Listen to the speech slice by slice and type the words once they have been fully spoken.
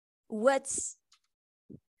What's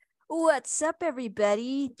what's up,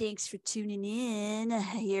 everybody? Thanks for tuning in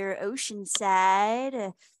here,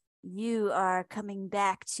 Oceanside. You are coming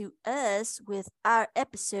back to us with our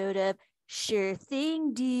episode of Sure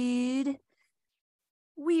Thing, Dude.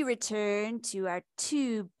 We return to our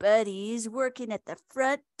two buddies working at the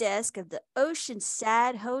front desk of the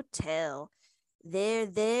Oceanside Hotel. They're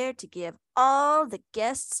there to give all the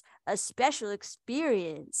guests a special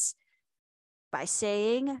experience by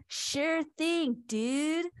saying, Sure thing,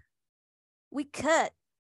 dude. We cut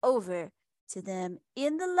over to them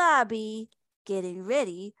in the lobby getting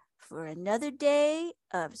ready for another day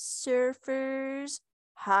of Surfers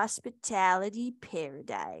Hospitality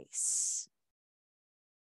Paradise.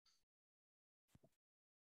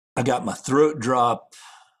 I got my throat drop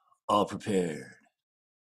all prepared.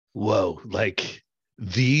 Whoa, like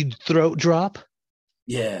the throat drop?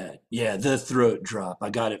 Yeah, the throat drop. I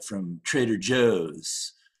got it from Trader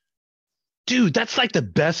Joe's. Dude, that's like the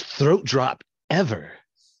best throat drop ever.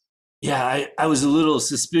 Yeah, I was a little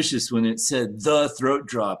suspicious when it said the throat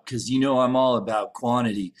drop because I'm all about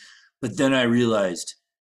quantity. But then I realized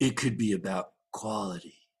it could be about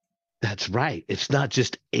quality. That's right. It's not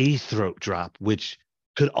just a throat drop, which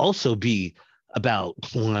could also be about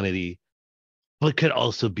quantity, but could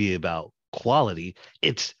also be about quality.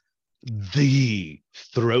 It's the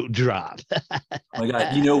throat drop. Oh my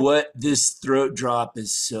God, you know what? This throat drop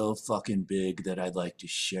is so fucking big that I'd like to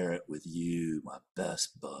share it with you, my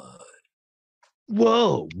best bud.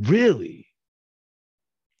 Whoa, really?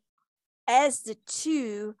 As the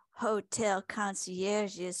two hotel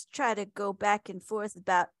concierges try to go back and forth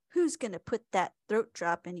about who's going to put that throat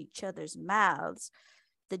drop in each other's mouths,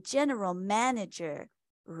 the general manager,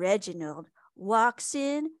 Reginald, walks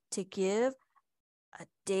in to give a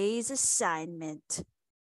day's assignment.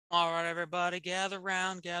 All right, everybody, gather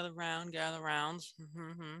round, gather round, gather rounds.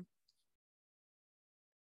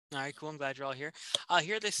 All right, cool. I'm glad you're all here.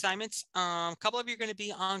 Here are the assignments. A couple of you are going to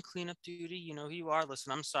be on cleanup duty. You know who you are.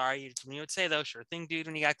 Listen, I'm sorry. You would say, though, sure thing, dude,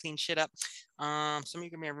 when you got to clean shit up. Some of you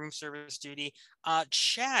are going to be on room service duty.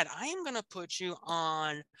 Chad, I am going to put you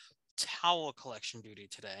on towel collection duty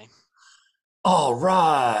today. All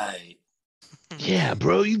right. Yeah,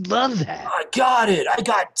 bro, you'd love that. I got it. I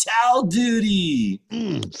got towel duty.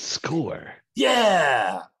 Score.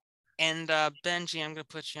 Yeah. And Benji, I'm going to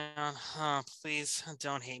put you on, please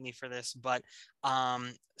don't hate me for this, but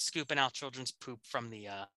scooping out children's poop from the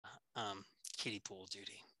kiddie pool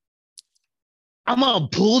duty. I'm on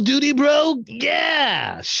pool duty, bro?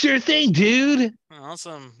 Yeah, sure thing, dude.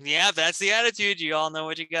 Awesome. Yeah, that's the attitude. You all know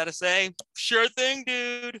what you got to say. Sure thing,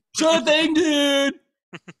 dude. Sure thing, dude.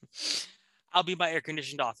 I'll be my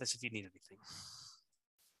air-conditioned office if you need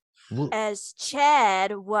anything. As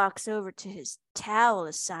Chad walks over to his towel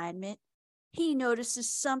assignment, he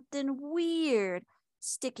notices something weird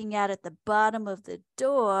sticking out at the bottom of the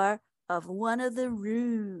door of one of the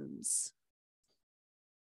rooms.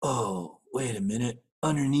 Oh, wait a minute.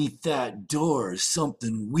 Underneath that door is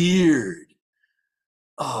something weird.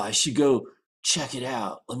 Oh, I should go check it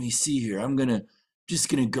out. Let me see here. Just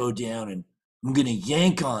gonna go down and I'm gonna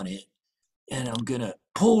yank on it and I'm gonna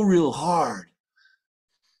pull real hard.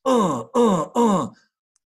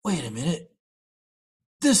 Wait a minute.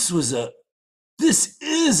 It's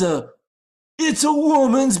a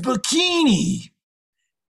woman's bikini.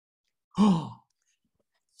 Oh,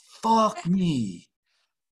 fuck me.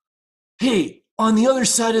 Hey, on the other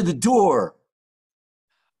side of the door,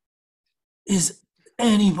 is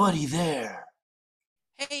anybody there?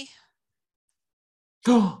 Hey.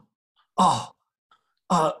 Oh,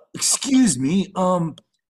 excuse me. I'm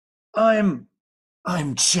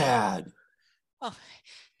Chad. Oh,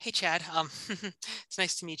 hey, Chad. It's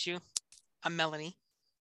nice to meet you. I'm Melanie.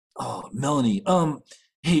 Oh, Melanie.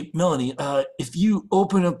 Hey, Melanie. If you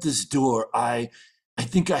open up this door, I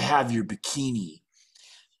think I have your bikini.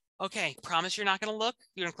 Okay. Promise you're not gonna look.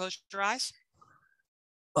 You're gonna close your eyes.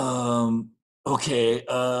 Okay.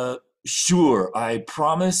 Sure. I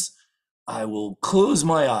promise. I will close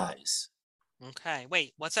my eyes. Okay.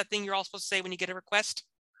 Wait. What's that thing you're all supposed to say when you get a request?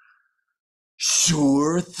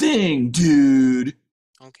 Sure thing, dude.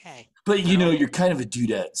 Okay. But you're kind of a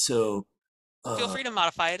dudette, so feel free to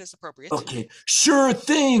modify it as appropriate. Okay. Sure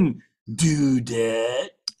thing, dudette.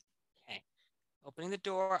 Okay. Opening the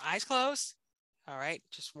door, eyes closed. All right.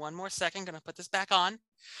 Just one more second. Gonna put this back on.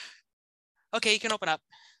 Okay, you can open up.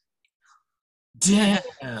 Damn,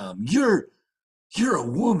 you're a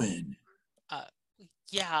woman.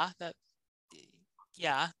 Yeah.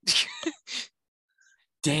 Yeah.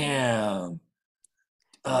 Damn.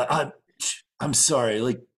 I'm sorry.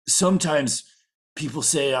 Like sometimes people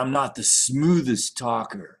say I'm not the smoothest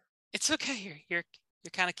talker. It's okay. You're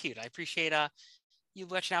kind of cute. I appreciate you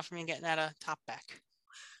watching out for me and getting that top back.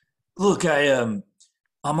 Look, I'm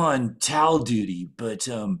on towel duty, but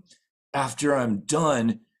after I'm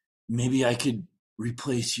done, maybe I could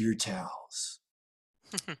replace your towels.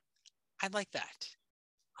 I'd like that.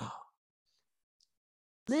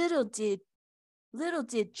 Little did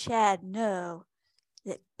Chad know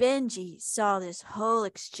that Benji saw this whole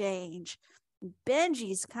exchange.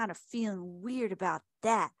 Benji's kind of feeling weird about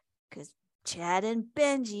that because Chad and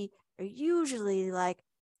Benji are usually like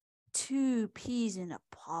two peas in a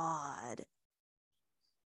pod.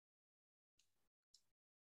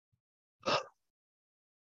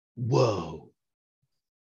 Whoa.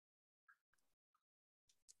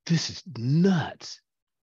 This is nuts.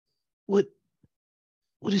 What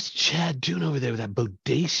is Chad doing over there with that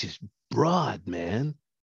bodacious broad, man?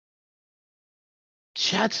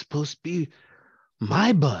 Chad's supposed to be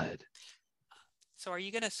my bud. So are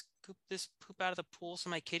you gonna scoop this poop out of the pool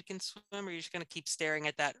so my kid can swim, or are you just gonna keep staring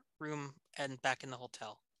at that room and back in the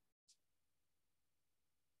hotel?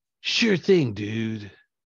 Sure thing, dude.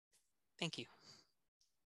 Thank you.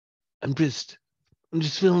 I'm just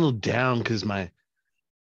feeling a little down because my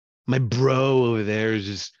bro over there is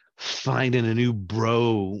just finding a new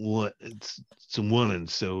bro. What it's a woman,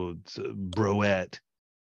 so it's a brodette.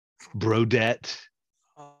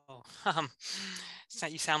 Oh,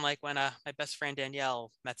 you sound like when my best friend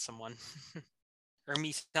Danielle met someone, or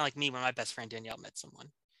me sound like me when my best friend Danielle met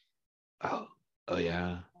someone. Oh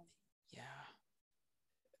yeah. Yeah.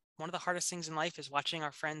 One of the hardest things in life is watching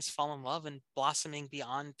our friends fall in love and blossoming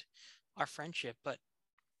beyond our friendship. But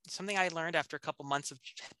something I learned after a couple months of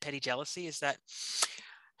petty jealousy is that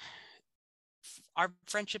our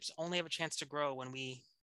friendships only have a chance to grow when we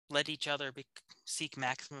let each other seek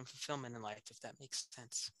maximum fulfillment in life, if that makes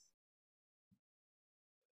sense.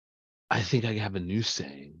 I think I have a new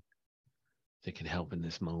saying that can help in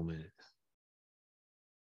this moment.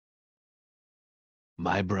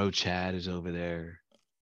 My bro Chad is over there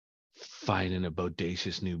finding a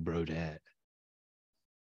bodacious new brodette.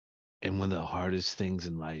 And one of the hardest things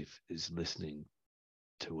in life is listening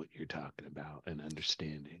to what you're talking about and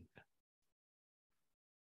understanding.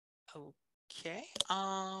 Okay.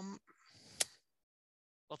 Well,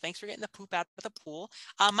 thanks for getting the poop out of the pool.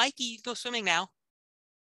 Mikey, you can go swimming now.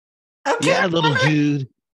 Okay, Yeah, little mommy. dude.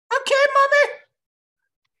 Okay, mommy.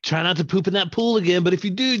 Try not to poop in that pool again, but if you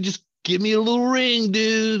do, just give me a little ring,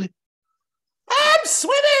 dude. I'm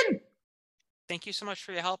swimming. Thank you so much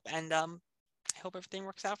for your help, and I hope everything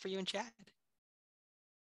works out for you and Chad.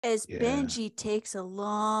 As Benji takes a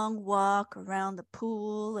long walk around the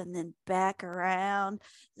pool and then back around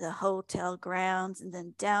the hotel grounds and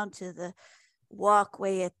then down to the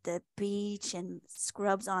walkway at the beach and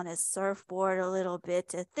scrubs on his surfboard a little bit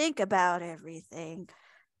to think about everything,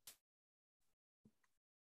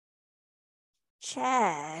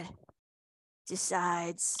 Chad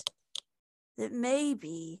decides that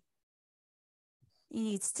maybe he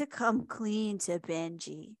needs to come clean to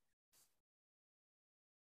Benji.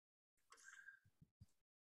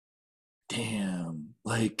 Damn,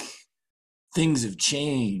 like things have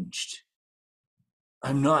changed.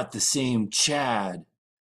 I'm not the same Chad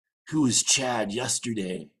who was Chad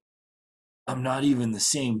yesterday. I'm not even the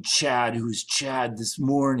same Chad who was Chad this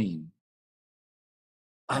morning.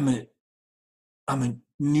 I'm a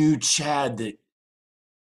new Chad that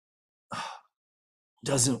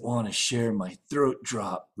doesn't want to share my throat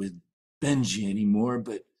drop with Benji anymore,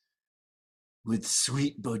 but with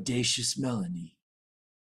sweet bodacious Melanie.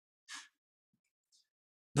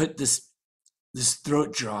 But this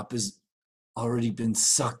throat drop has already been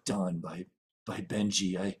sucked on by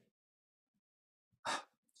Benji.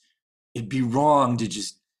 It'd be wrong to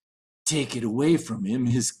just take it away from him,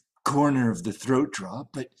 his corner of the throat drop,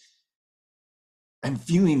 but I'm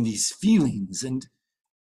feeling these feelings, and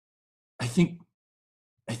I think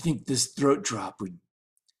this throat drop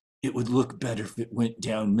would look better if it went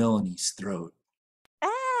down Melanie's throat.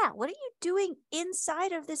 Ah, what are you doing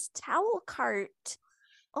inside of this towel cart?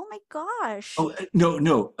 Oh my gosh. Oh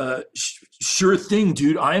no, sure thing,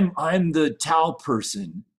 dude. I'm the towel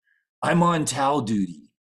person. I'm on towel duty.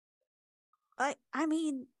 I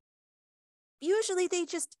mean, usually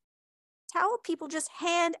towel people just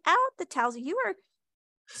hand out the towels. You were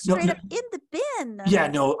straight up in the bin. Yeah,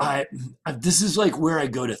 no, I this is like where I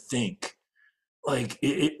go to think. Like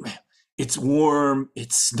it's warm,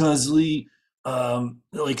 it's snuzzly.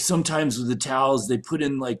 Like sometimes with the towels, they put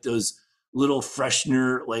in like those little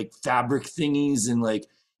freshener like fabric thingies, and like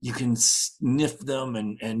you can sniff them,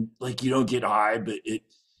 and like you don't get high, but it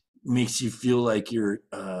makes you feel like you're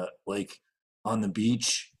like on the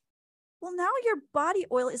beach. Well, now your body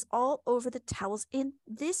oil is all over the towels in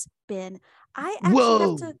this bin. I actually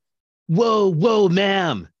have to. Whoa,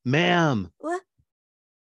 ma'am. What?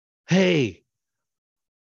 Hey,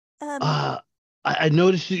 Um, I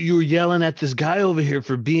noticed that you were yelling at this guy over here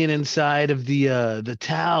for being inside of the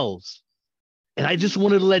towels. And I just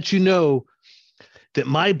wanted to let you know that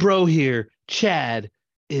my bro here, Chad,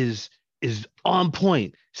 is on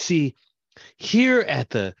point. See, here at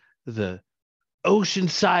the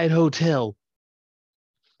Oceanside Hotel,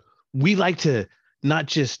 we like to not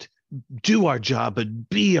just do our job, but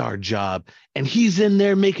be our job. And he's in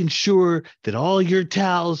there making sure that all your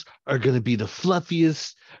towels are going to be the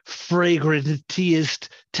fluffiest, fragrantest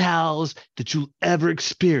towels that you'll ever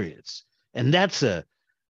experience. And that's a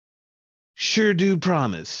sure do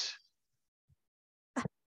promise.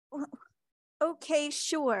 okay,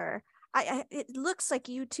 sure. It looks like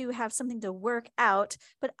you two have something to work out,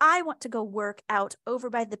 but I want to go work out over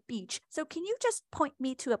by the beach. So can you just point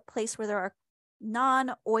me to a place where there are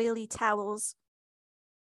non-oily towels?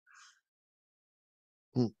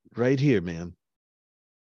 Right here, ma'am.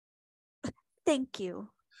 Thank you.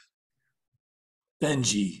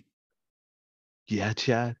 Benji, Yeah,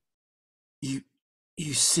 Chad? you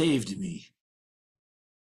saved me.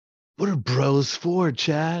 What are bros for,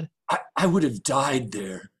 Chad? I would have died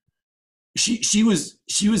there. She was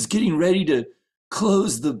getting ready to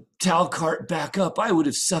close the towel cart back up. I would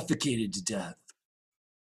have suffocated to death.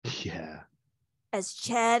 Yeah. As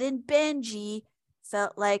Chad and Benji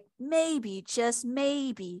felt like maybe, just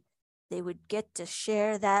maybe, they would get to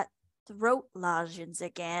share that throat lozenge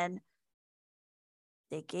again.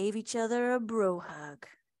 They gave each other a bro hug.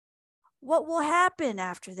 What will happen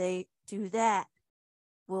after they do that?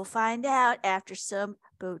 We'll find out after some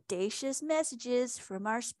bodacious messages from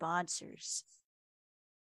our sponsors.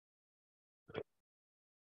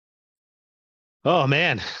 Oh,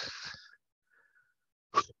 man.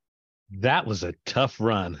 That was a tough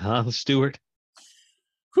run, huh, Stuart?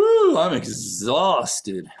 Whew, I'm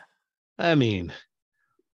exhausted. I mean,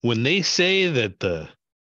 when they say that the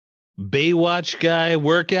Baywatch guy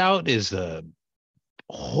workout is a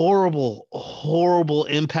horrible, horrible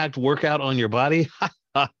impact workout on your body,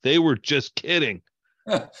 they were just kidding.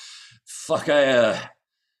 Fuck, oh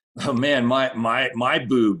man, my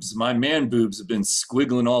boobs, my man boobs have been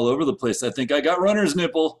squiggling all over the place. I think I got runner's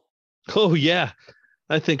nipple. Oh, yeah.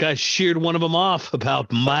 I think I sheared one of them off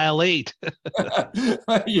about mile 8.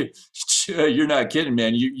 You're not kidding,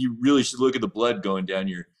 man. You really should look at the blood going down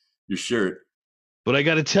your shirt. But I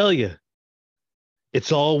got to tell you,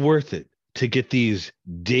 it's all worth it to get these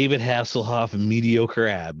David Hasselhoff mediocre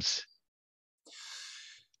abs.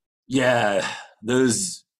 Yeah,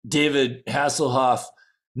 those David Hasselhoff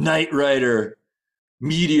Knight Rider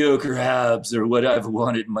mediocre abs are what I've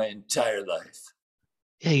wanted my entire life.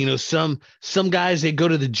 Yeah, you know, some guys, they go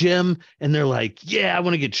to the gym and they're like, yeah, I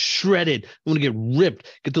want to get shredded. I want to get ripped,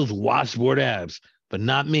 get those washboard abs. But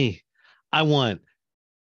not me. I want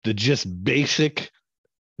the just basic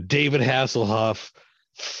David Hasselhoff,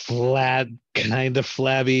 flat, kind of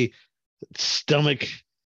flabby stomach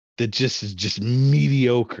that just is just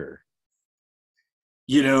mediocre.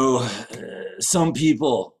 You know, some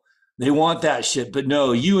people, they want that shit, but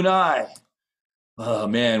no, you and I, oh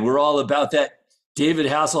man, we're all about that David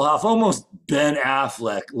Hasselhoff, almost Ben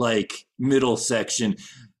Affleck like middle section,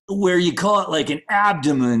 where you call it like an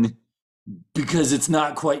abdomen because it's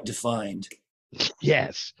not quite defined.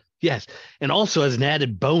 Yes. And also as an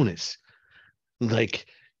added bonus, like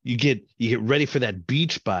you get ready for that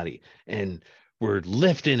beach body and we're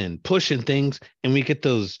lifting and pushing things and we get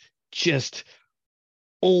those just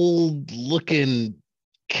old looking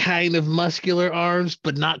kind of muscular arms,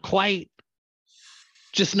 but not quite.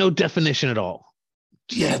 Just no definition at all.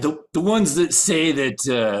 Yeah, the ones that say that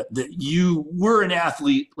that you were an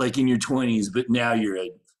athlete like in your 20s, but now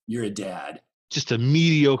you're a dad. Just a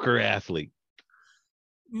mediocre athlete.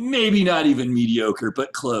 Maybe not even mediocre,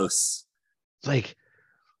 but close. Like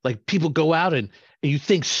people go out and you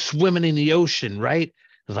think swimming in the ocean, right?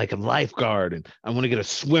 Like a lifeguard, and I want to get a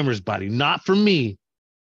swimmer's body. Not for me,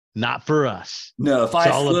 not for us. No, it's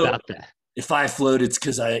all about that. If I float, it's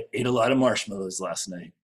because I ate a lot of marshmallows last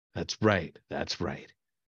night. That's right.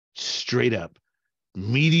 Straight up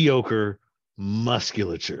mediocre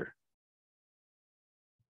musculature.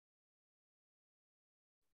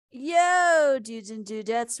 Yo, dudes and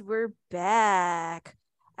dudettes, we're back.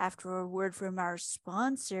 After a word from our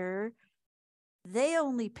sponsor, they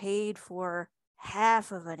only paid for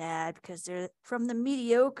half of an ad because they're from the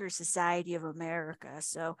Mediocre Society of America.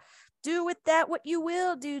 So do with that what you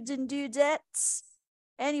will, dudes and dudettes.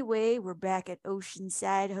 Anyway, we're back at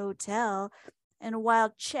Oceanside Hotel, And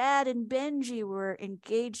while Chad and Benji were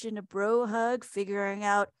engaged in a bro hug, figuring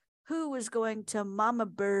out who was going to Mama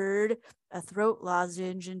Bird a throat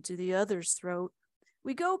lozenge into the other's throat,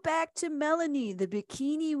 we go back to Melanie, the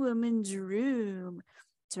bikini woman's room.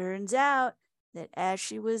 Turns out that as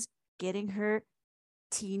she was getting her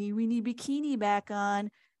teeny weeny bikini back on,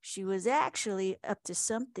 she was actually up to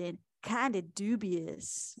something kind of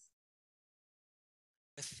dubious.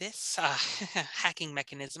 With this hacking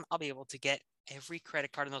mechanism, I'll be able to get every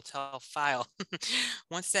credit card in the hotel file.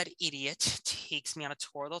 Once that idiot takes me on a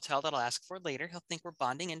tour of the hotel that I'll ask for later, he'll think we're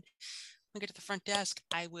bonding, and when we get to the front desk,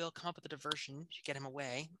 I will come up with a diversion to get him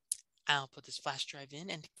away. I'll put this flash drive in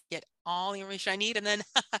and get all the information I need, and then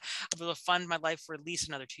I'll be able to fund my life for at least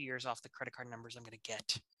another 2 years off the credit card numbers I'm going to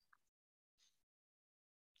get.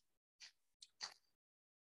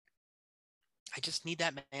 I just need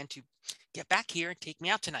that man to get back here and take me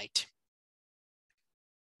out tonight.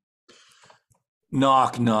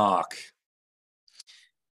 Knock, knock.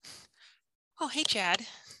 Oh, hey, Chad.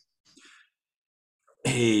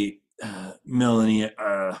 Hey, Melanie,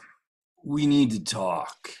 we need to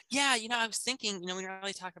talk. Yeah, I was thinking, we didn't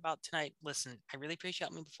really talk about tonight. Listen, I really appreciate you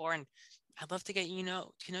helping me before, and I'd love to get to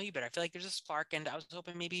know you better. I feel like there's a spark, and I was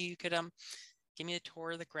hoping maybe you could give me a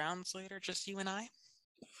tour of the grounds later, just you and I.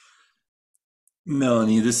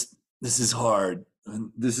 Melanie, this is hard.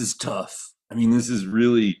 This is tough. I mean,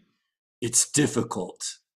 it's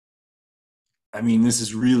difficult. I mean, this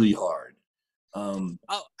is really hard.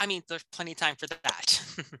 There's plenty of time for that.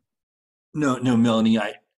 No, Melanie,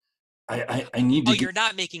 I need to. Oh, you're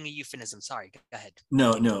not making a euphemism. Sorry, go ahead.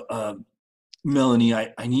 No, Melanie,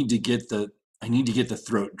 I need to get the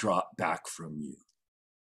throat drop back from you.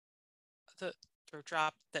 The throat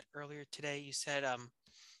drop that earlier today you said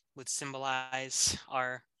would symbolize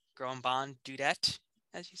our growing bond, dudette,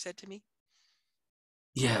 as you said to me.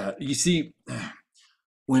 Yeah, you see,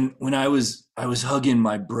 when I was hugging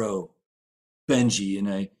my bro, Benji, and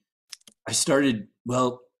I started,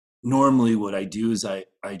 well, normally what I do is I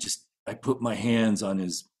put my hands on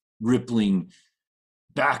his rippling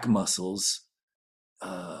back muscles,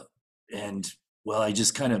 and well, I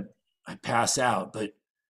just kind of I pass out, but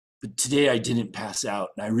today I didn't pass out,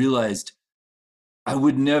 and I realized I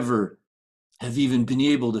would never have even been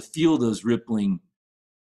able to feel those rippling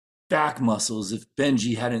back muscles if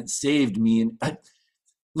Benji hadn't saved me. And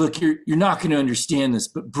look, you're not going to understand this,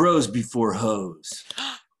 but bros before hoes.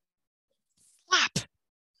 Slap!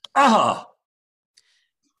 Ah!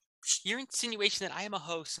 Your insinuation that I am a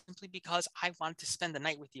hoe simply because I wanted to spend the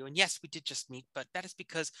night with you. And yes, we did just meet, but that is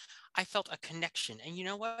because I felt a connection. And you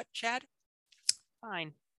know what, Chad?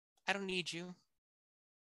 Fine. I don't need you.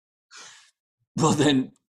 Well,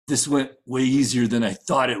 then this went way easier than I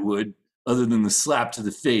thought it would, other than the slap to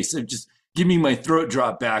the face. Just give me my throat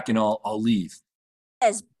drop back and I'll leave.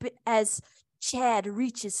 As Chad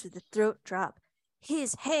reaches for the throat drop,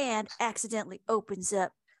 his hand accidentally opens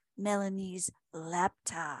up Melanie's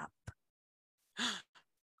laptop.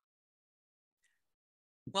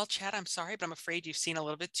 Well, Chad, I'm sorry, but I'm afraid you've seen a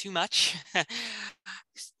little bit too much.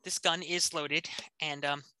 This gun is loaded, and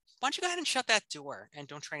why don't you go ahead and shut that door and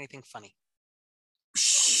don't try anything funny.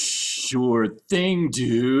 Sure thing,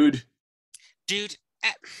 dude. Dude,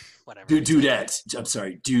 whatever. Dudette. I'm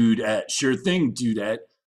sorry, dudette. Sure thing, dudette.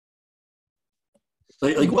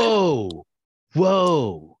 Like whoa.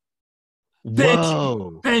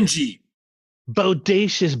 Benji.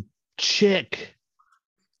 Bodacious chick.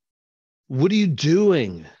 What are you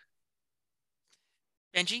doing?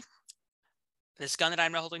 Benji, this gun that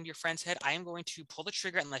I'm holding to your friend's head, I am going to pull the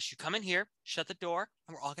trigger unless you come in here, shut the door,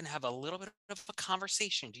 and we're all going to have a little bit of a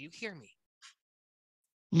conversation. Do you hear me?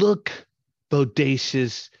 Look,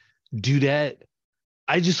 bodacious dudette,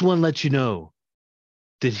 I just want to let you know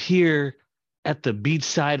that here at the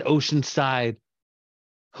beachside, oceanside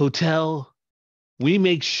hotel, we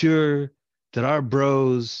make sure that our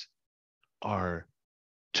bros are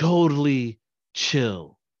totally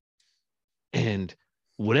chill. And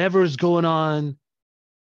whatever's going on,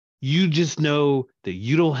 you just know that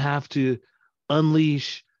you don't have to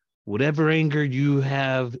unleash whatever anger you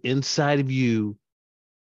have inside of you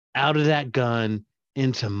out of that gun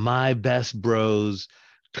into my best bro's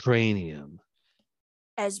cranium.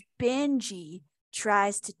 As Benji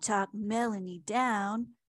tries to talk Melanie down,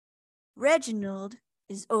 Reginald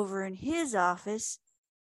is over in his office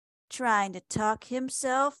trying to talk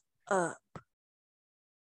himself up.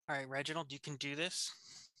 All right, Reginald, you can do this.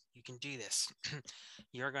 You can do this.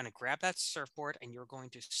 You're going to grab that surfboard and you're going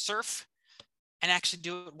to surf and actually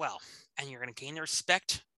do it well. And you're going to gain the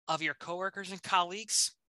respect of your coworkers and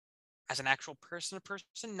colleagues as an actual person to person,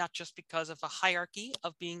 not just because of a hierarchy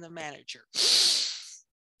of being the manager.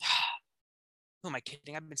 Who am I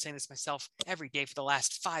kidding? I've been saying this myself every day for the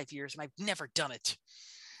last 5 years, and I've never done it.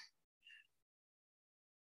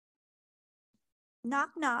 Knock,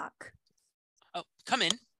 knock. Oh, come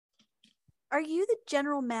in. Are you the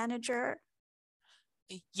general manager?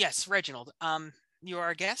 Yes, Reginald. You are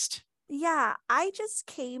a guest? Yeah, I just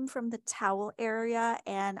came from the towel area,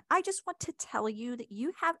 and I just want to tell you that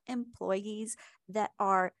you have employees that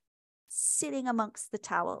are sitting amongst the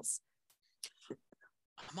towels.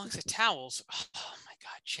 Amongst the towels? Oh my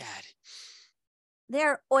God, Chad.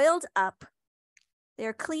 They're oiled up,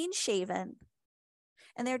 they're clean shaven,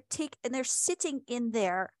 and they're sitting in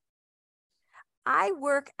there. I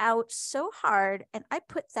work out so hard, and I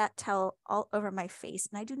put that towel all over my face,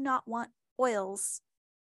 and I do not want oils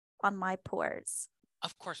on my pores.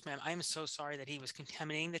 Of course, ma'am. I am so sorry that he was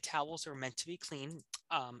contaminating the towels that were meant to be clean.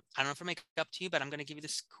 I don't know if I make it up to you, but I'm going to give you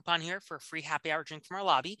this coupon here for a free happy hour drink from our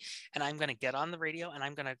lobby. And I'm going to get on the radio and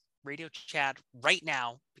I'm going to radio Chad right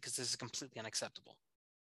now because this is completely unacceptable.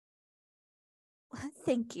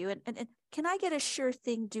 Thank you. And can I get a sure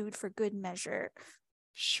thing, dude, for good measure?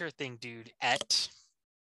 Sure thing, dude.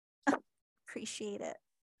 Appreciate it.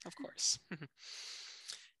 Of course.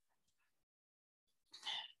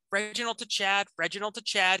 Reginald to Chad. Reginald to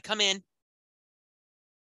Chad. Come in.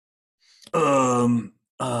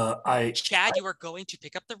 Chad, you are going to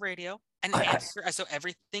pick up the radio and answer as though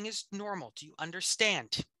everything is normal. Do you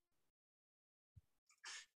understand?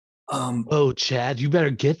 Oh, Chad, you better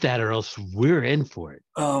get that or else we're in for it.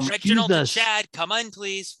 Reginald to Chad. Come on,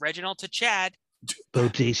 please. Reginald to Chad.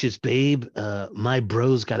 Bodacious babe, my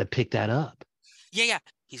bro's got to pick that up. Yeah.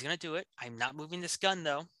 He's going to do it. I'm not moving this gun,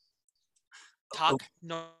 though. Talk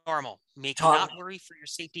normal. Make you not worry for your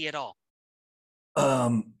safety at all.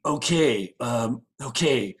 Okay. I'm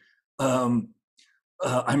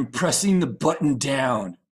pressing the button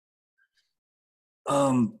down.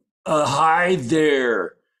 Hi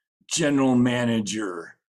there, General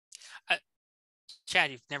Manager.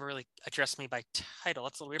 Chad, you've never really addressed me by title.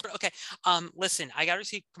 That's a little weird, but okay. Listen, I got to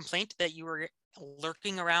receive a complaint that you were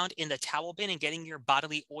lurking around in the towel bin and getting your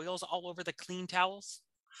bodily oils all over the clean towels.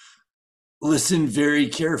 Listen very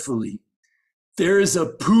carefully. There is a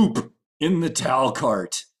poop in the towel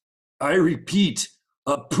cart. I repeat,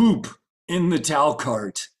 a poop in the towel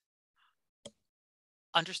cart.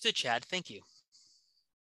 Understood, Chad. Thank you.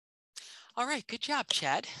 All right. Good job,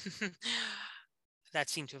 Chad. That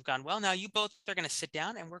seemed to have gone well. Now you both are going to sit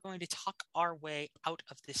down and we're going to talk our way out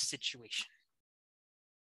of this situation.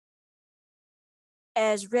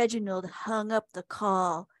 As Reginald hung up the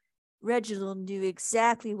call, Reginald knew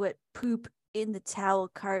exactly what poop in the towel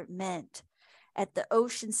cart meant. At the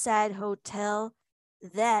Oceanside Hotel,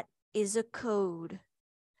 that is a code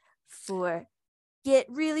for get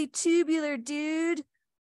really tubular, dude.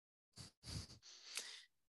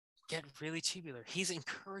 Get really tubular. He's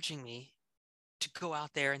encouraging me to go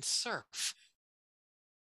out there and surf.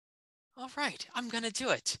 All right, I'm going to do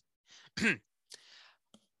it.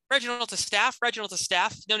 Reginald to staff.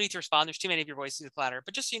 No need to respond. There's too many of your voices to clatter.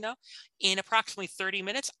 But just so you know, in approximately 30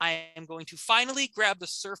 minutes, I am going to finally grab the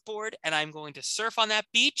surfboard and I'm going to surf on that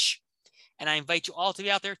beach. And I invite you all to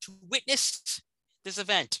be out there to witness this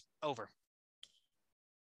event. Over.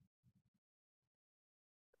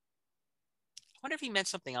 I wonder if he meant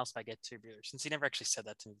something else by get tubular, since he never actually said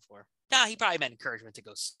that to me before. Nah, he probably meant encouragement to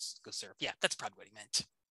go surf. Yeah, that's probably what he meant.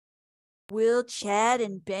 Will Chad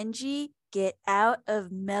and Benji get out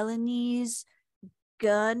of Melanie's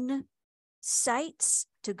gun sights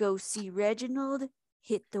to go see Reginald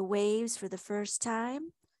hit the waves for the first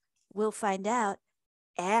time? We'll find out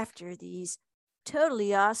after these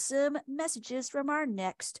totally awesome messages from our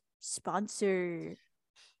next sponsor.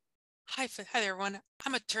 Hi there, everyone.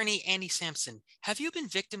 I'm attorney Andy Sampson. Have you been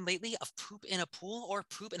victim lately of poop in a pool or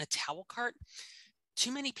poop in a towel cart?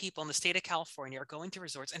 Too many people in the state of California are going to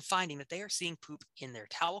resorts and finding that they are seeing poop in their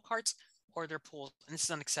towel carts or their pools, and this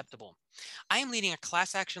is unacceptable. I am leading a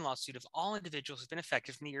class action lawsuit of all individuals who've been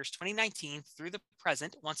affected from the years 2019 through the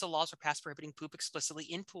present, once the laws were passed prohibiting poop explicitly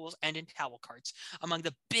in pools and in towel carts, among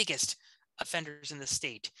the biggest offenders in the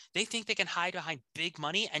state. They think they can hide behind big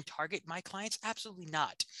money and target my clients? Absolutely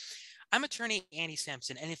not. I'm attorney Andy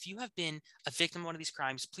Sampson, and if you have been a victim of one of these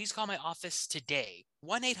crimes, please call my office today.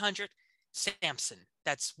 1-800-SAMPSON.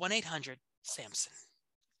 That's 1-800-SAMPSON.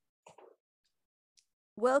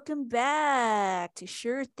 Welcome back to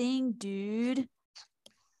Sure Thing, Dude.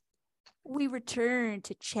 We return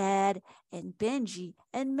to Chad and Benji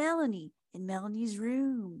and Melanie in Melanie's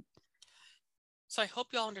room. So I hope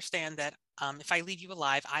you all understand that if I leave you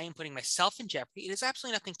alive, I am putting myself in jeopardy. It is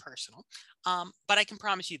absolutely nothing personal, but I can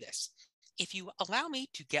promise you this. If you allow me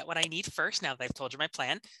to get what I need first, now that I've told you my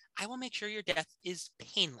plan, I will make sure your death is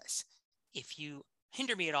painless. If you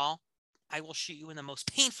hinder me at all, I will shoot you in the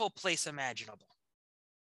most painful place imaginable.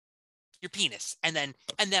 Your penis, and then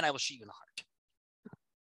I will shoot you in the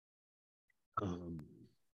heart.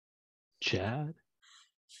 Chad?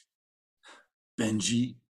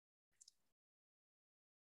 Benji?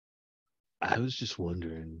 I was just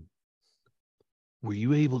wondering, were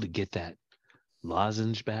you able to get that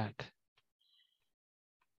lozenge back?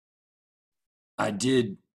 I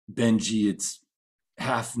did, Benji. It's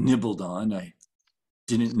half nibbled on. I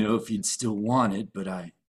didn't know if you'd still want it, but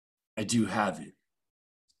I do have it.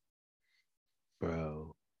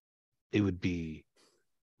 Bro, it would be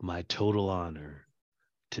my total honor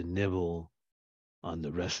to nibble on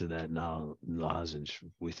the rest of that lozenge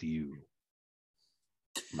with you.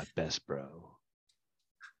 My best bro.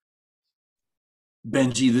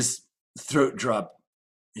 Benji, this throat drop,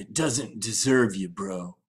 it doesn't deserve you,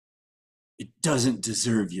 bro. It doesn't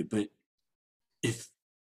deserve you, but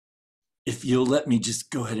if you'll let me just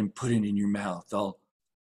go ahead and put it in your mouth, I'll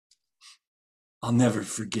never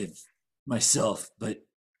forgive myself, but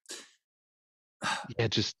yeah,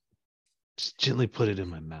 just gently put it in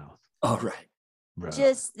my mouth. All right. Bro.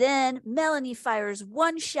 Just then, Melanie fires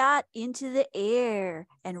one shot into the air,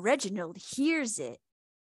 and Reginald hears it.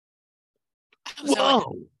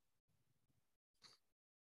 Whoa!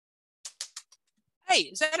 Hey,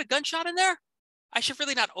 is that a gunshot in there? I should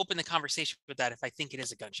really not open the conversation with that if I think it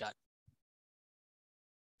is a gunshot.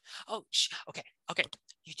 Oh, okay.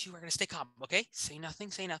 You two are gonna stay calm, okay? Say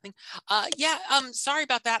nothing. Sorry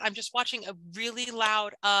about that. I'm just watching a really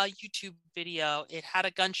loud YouTube video. It had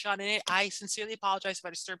a gunshot in it. I sincerely apologize if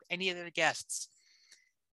I disturbed any of the guests.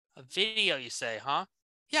 A video, you say, huh?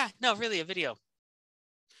 Yeah, no, really, a video.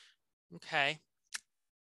 Okay.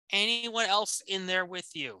 Anyone else in there with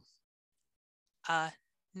you?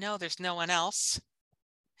 No, there's no one else.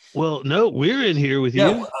 Well, no, we're in here with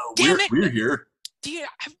you. We're here.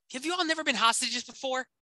 Have you all never been hostages before?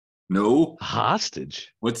 No.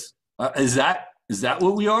 Hostage? What's is that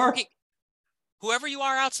what we are? Hey, whoever you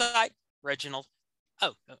are outside, Reginald.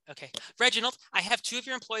 Oh, okay. Reginald, I have two of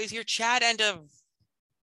your employees here, Chad and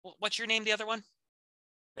what's your name, the other one?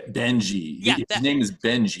 Benji. Yeah, his name is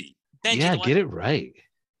Benji. Yeah, get it right.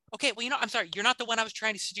 Okay, well, I'm sorry. You're not the one I was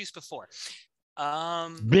trying to seduce before.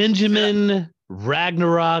 Benjamin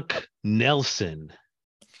Ragnarok Nelson.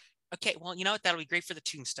 Okay, well, you know what? That'll be great for the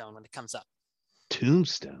tombstone when it comes up.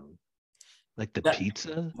 Tombstone? Like the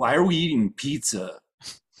pizza? Why are we eating pizza?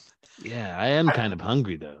 Yeah, I am kind of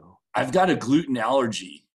hungry, though. I've got a gluten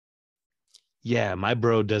allergy. Yeah, my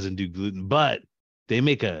bro doesn't do gluten, but they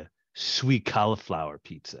make a sweet cauliflower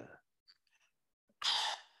pizza.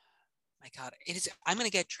 My God, I'm going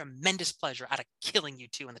to get tremendous pleasure out of killing you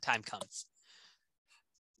two when the time comes.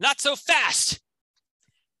 Not so fast!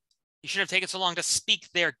 You shouldn't have taken so long to speak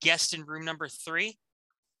there, guest in room number 3.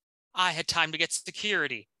 I had time to get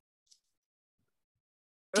security.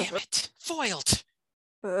 Damn it. Foiled.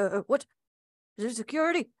 What? Is there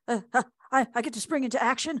security? I get to spring into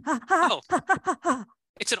action. Oh.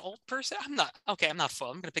 It's an old person? I'm not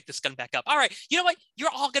foiled. I'm going to pick this gun back up. All right. You know what? You're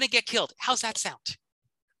all going to get killed. How's that sound?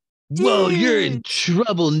 Whoa, you're in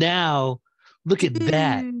trouble now. Look at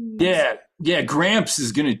that. Yeah, Gramps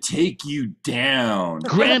is gonna take you down.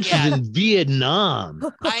 Gramps is in Vietnam.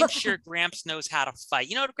 I'm sure Gramps knows how to fight.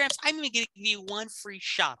 You know what, Gramps? I'm gonna give you one free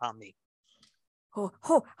shot on me.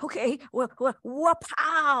 Oh, okay.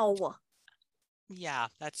 Wow. Yeah,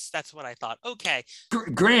 that's what I thought. Okay.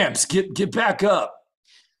 Gramps, get back up.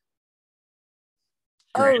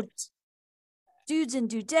 Gramps. Oh, dudes and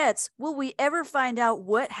dudettes, will we ever find out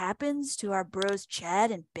what happens to our bros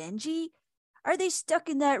Chad and Benji? Are they stuck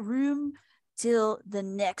in that room till the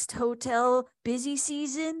next hotel busy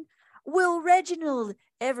season? Will Reginald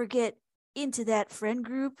ever get into that friend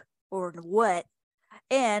group or what?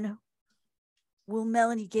 And will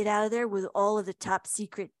Melanie get out of there with all of the top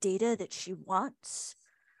secret data that she wants?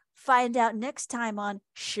 Find out next time on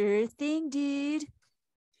Sure Thing, Dude.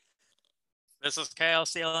 This is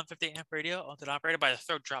KLC 1150 Amp Radio, owned and operated by the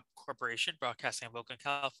Throat Drop Corporation, broadcasting in Oakland,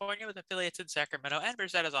 California, with affiliates in Sacramento and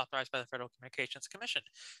Merced, is authorized by the Federal Communications Commission.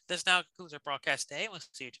 This now concludes our broadcast day, and we'll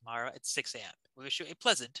see you tomorrow at 6 a.m. We wish you a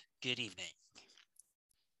pleasant good evening.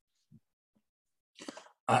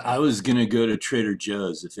 I was going to go to Trader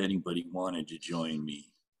Joe's if anybody wanted to join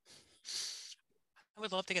me. I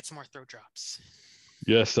would love to get some more throat drops.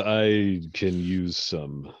 Yes, I can use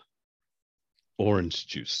some orange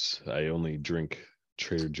juice. I only drink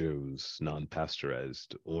Trader Joe's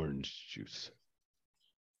non-pasteurized orange juice.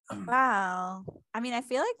 Wow. I mean, I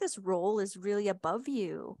feel like this role is really above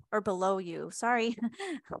you or below you. Sorry.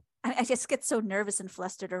 I just get so nervous and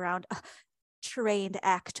flustered around trained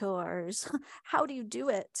actors. How do you do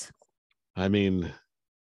it? I mean,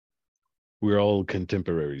 we're all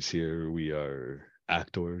contemporaries here. We are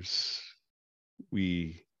actors.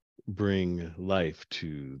 We bring life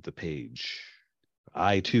to the page.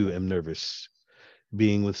 I too am nervous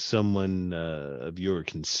being with someone of your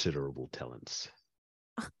considerable talents.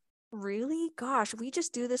 Really? Gosh, we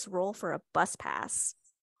just do this role for a bus pass.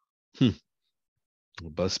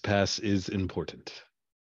 Bus pass is important.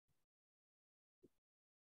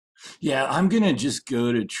 Yeah, I'm gonna just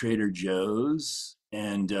go to Trader Joe's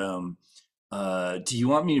and do you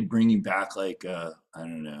want me to bring you back like I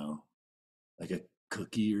don't know, like a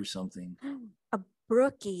cookie or something? A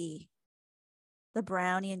brookie. The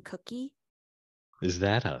brownie and cookie? Is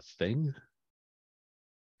that a thing?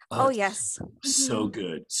 Oh, It's yes. so Mhm.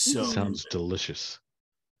 good, so Mhm. Sounds good. delicious.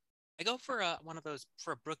 I go for one of those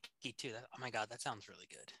for a brookie too. Oh my god, that sounds really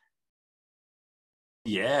good.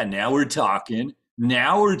 Yeah, now we're talking.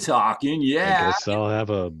 Now we're talking. I Yeah. guess I'll have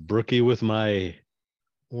a brookie with my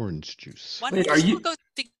orange juice. Why don't Wait, we are just all you? go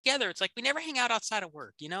together? It's like we never hang out outside of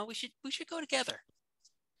work. You know, we should go together.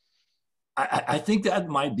 I think that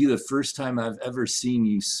might be the first time I've ever seen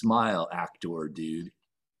you smile, actor, dude.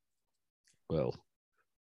 Well,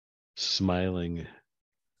 smiling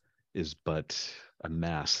is but a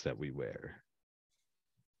mask that we wear,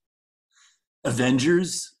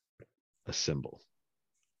 Avengers. a symbol.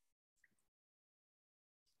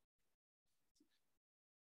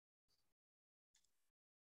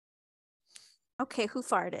 Okay, who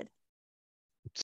farted?